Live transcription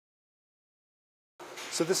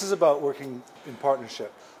So this is about working in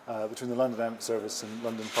partnership between the London Ambulance Service and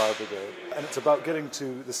London Fire Brigade, and it's about getting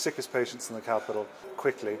to the sickest patients in the capital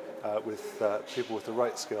quickly with people with the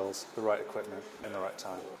right skills, the right equipment in the right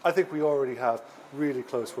time. I think we already have really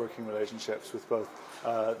close working relationships with both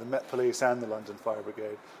the Met Police and the London Fire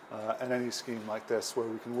Brigade, and any scheme like this where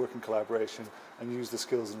we can work in collaboration and use the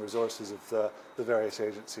skills and resources of the various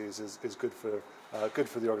agencies is good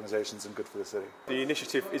for the organisations and good for the city. The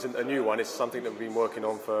initiative isn't a new one, it's something that we've been working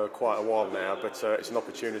on for quite a while now, but it's an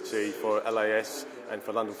opportunity for LAS and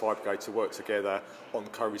for London Fire Brigade to work together on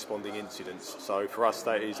co-responding incidents. So for us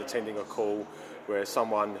that is attending a call where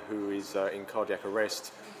someone who is in cardiac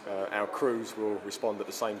arrest, our crews will respond at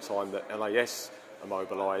the same time that LAS are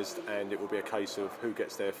mobilised, and it will be a case of who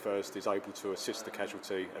gets there first is able to assist the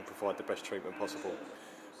casualty and provide the best treatment possible.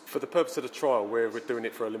 For the purpose of the trial, we're doing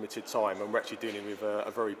it for a limited time, and we're actually dealing with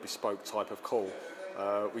a very bespoke type of call.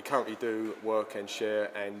 We currently do work and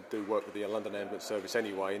share and do work with the London Ambulance Service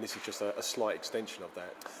anyway, and this is just a slight extension of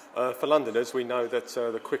that. For Londoners, we know that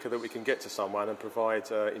the quicker that we can get to someone and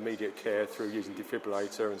provide immediate care through using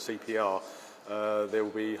defibrillator and CPR, there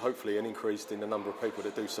will be hopefully an increase in the number of people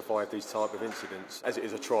that do survive these type of incidents. As it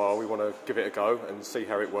is a trial, we want to give it a go and see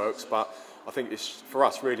how it works, but I think it's for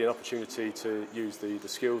us really an opportunity to use the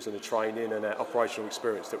skills and the training and our operational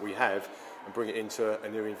experience that we have and bring it into a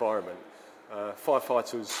new environment.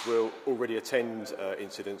 Firefighters will already attend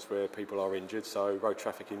incidents where people are injured, so road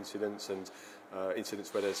traffic incidents and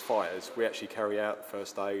incidents where there's fires. We actually carry out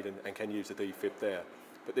first aid and can use the defib there,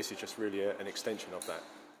 but this is just really an extension of that.